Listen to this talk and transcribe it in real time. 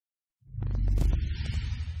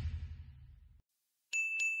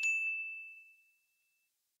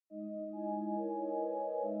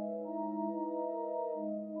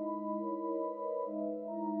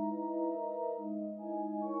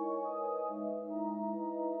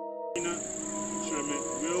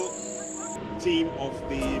Real team of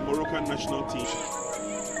the Moroccan national team.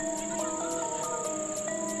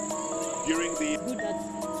 During the good that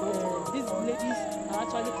these ladies are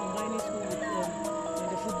actually combining school with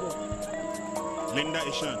the football. Linda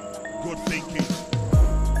Eshun, good thinking.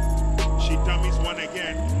 She dummies one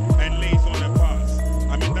again and lays on a pass.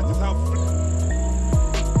 I mean, that is how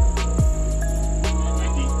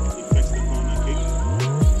he effects the corner kick.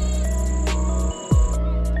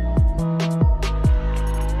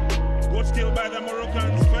 Good skill by the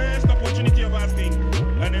Moroccans. First opportunity of asking,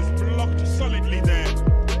 and it's blocked solidly there.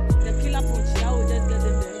 The killer punch that will just get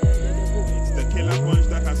them the goal. It's the killer punch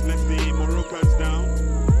that has let the Moroccans down.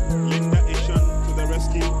 Linda Eshun to the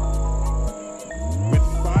rescue. With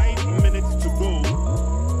 5 minutes to go,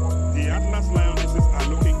 the Atlas Lionesses are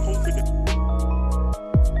looking confident.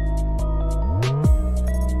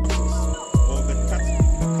 Or the cut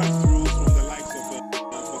throughs from the likes of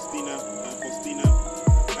Faustina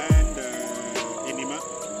and Enima.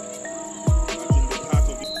 That's in the heart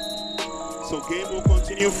of it. So game will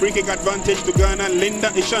continue. Free kick advantage to Ghana. Linda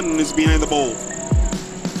Eshun is behind the ball.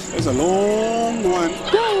 There's a long one.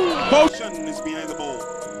 Eshun is behind the ball.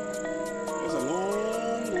 There's a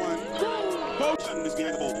long one. Eshun is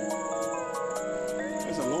behind the ball.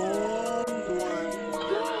 There's a long one.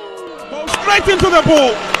 Straight into the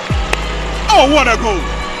ball. Oh, what a goal.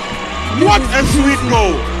 What a sweet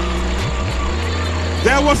goal.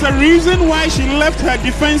 There was a reason why she left her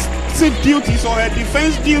defensive duties or her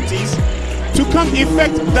defense duties to come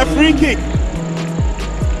effect the free kick.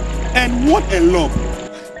 And what a lob.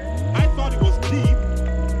 I thought it was deep,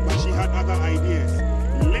 but she had other ideas.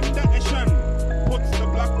 Linda Eshun puts the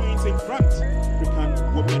Black Queens in front.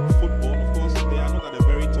 African women football, of course, they are not at the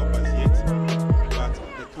very top as yet, but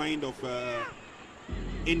the kind of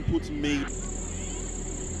input made.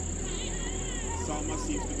 Salma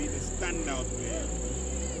seems to be the standout player.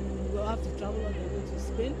 We will have to travel on the way to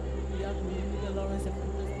Spain. We have to meet the Lawrence and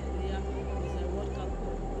World Cup.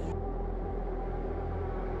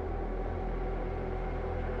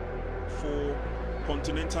 For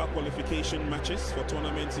continental qualification matches for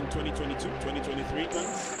tournaments in 2022, 2023.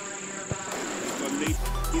 The late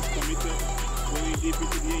is committed going deep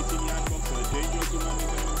into the 18-yard box. A dangerous tournament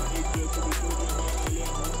number 8 years to be told about earlier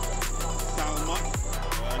on. Salma.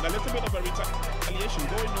 And a little bit of a retaliation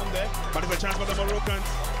going on there, but it's a chance for the Moroccans.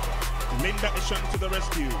 Linda Eshun to the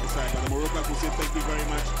rescue. But the Moroccans will say thank you very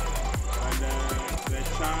much. And they're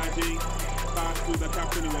charging past to the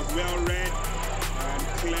captain. It was well read and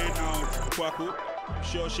cleared out. Kwaku, I'm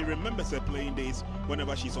sure she remembers her playing days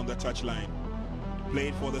whenever she's on the touchline.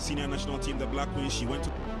 Played for the senior national team, the Black Queens. She went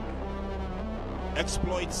to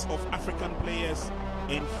exploits of African players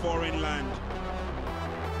in foreign land.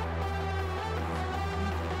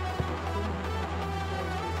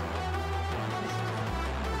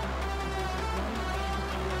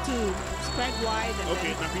 To spread wide. And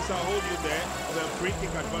okay, Nafisa, I'll hold you there. The free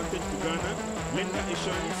kick advantage to Ghana. Linda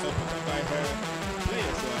Eshun, supported by her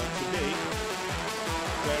players today.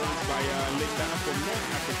 Clearance by Linda from North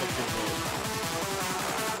Africa football.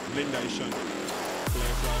 Linda Eshun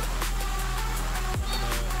clears out.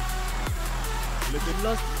 You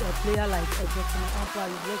lost a player like Jackson Ampa,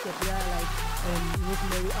 you lost a player like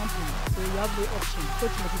Rosemary Ampin. So you have the option.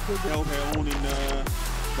 Coach held her own in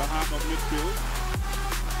the half of midfield.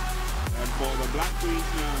 And for the Black Queens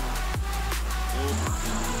now,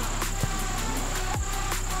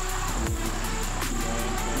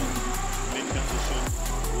 Linda Eshun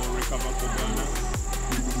will recover for Ghana.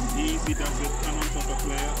 Easy does it, come on top of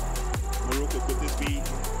player. Morocco, could this be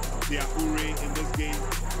their hooray in this game?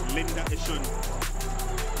 Linda Eshun,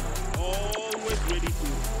 always ready to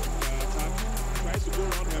attack, tries to go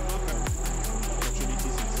around her marker.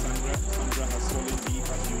 Opportunities in Sandra. Sandra has fallen deep,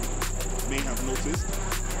 as you may have noticed.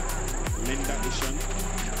 Linda Eshun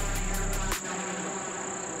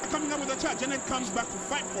coming up with a charge, and then comes back to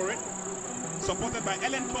fight for it, supported by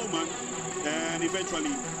Ellen Coleman, and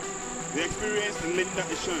eventually the experienced Linda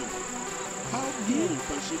Eshun. How good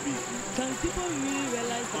can she be? Can people really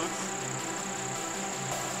realize that?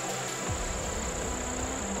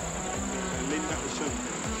 Linda Eshun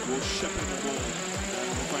will shepherd the ball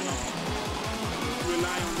in the final.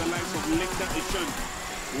 Rely on the likes of Linda Eshun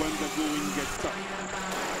when the going gets tough.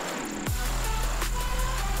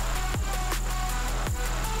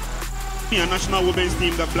 National women's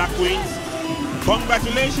team, the Black Queens.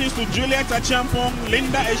 Congratulations to Juliet Achampong,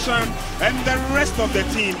 Linda Eshun, and the rest of the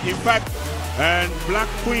team. In fact, and Black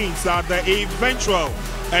Queens are the eventual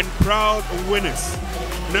and proud winners.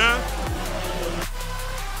 Now,